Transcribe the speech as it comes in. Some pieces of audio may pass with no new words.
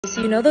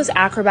So you know those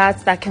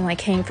acrobats that can like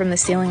hang from the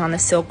ceiling on the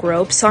silk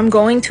rope? So I'm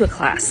going to a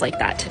class like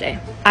that today.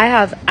 I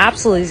have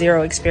absolutely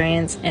zero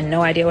experience and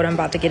no idea what I'm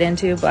about to get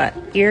into, but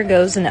here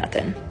goes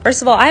nothing.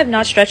 First of all, I have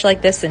not stretched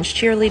like this since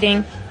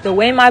cheerleading. The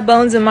way my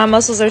bones and my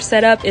muscles are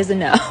set up is a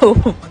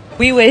no.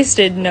 We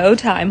wasted no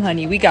time,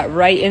 honey. We got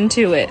right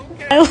into it.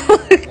 I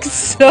look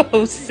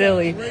so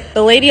silly.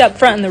 The lady up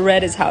front in the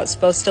red is how it's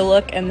supposed to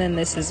look, and then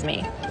this is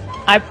me.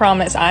 I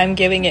promise I'm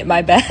giving it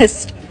my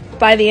best.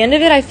 By the end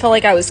of it, I felt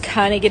like I was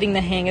kind of getting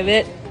the hang of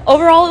it.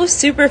 Overall, it was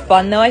super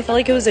fun though. I felt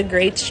like it was a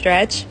great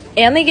stretch.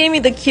 And they gave me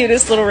the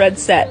cutest little red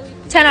set.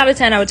 10 out of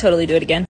 10, I would totally do it again.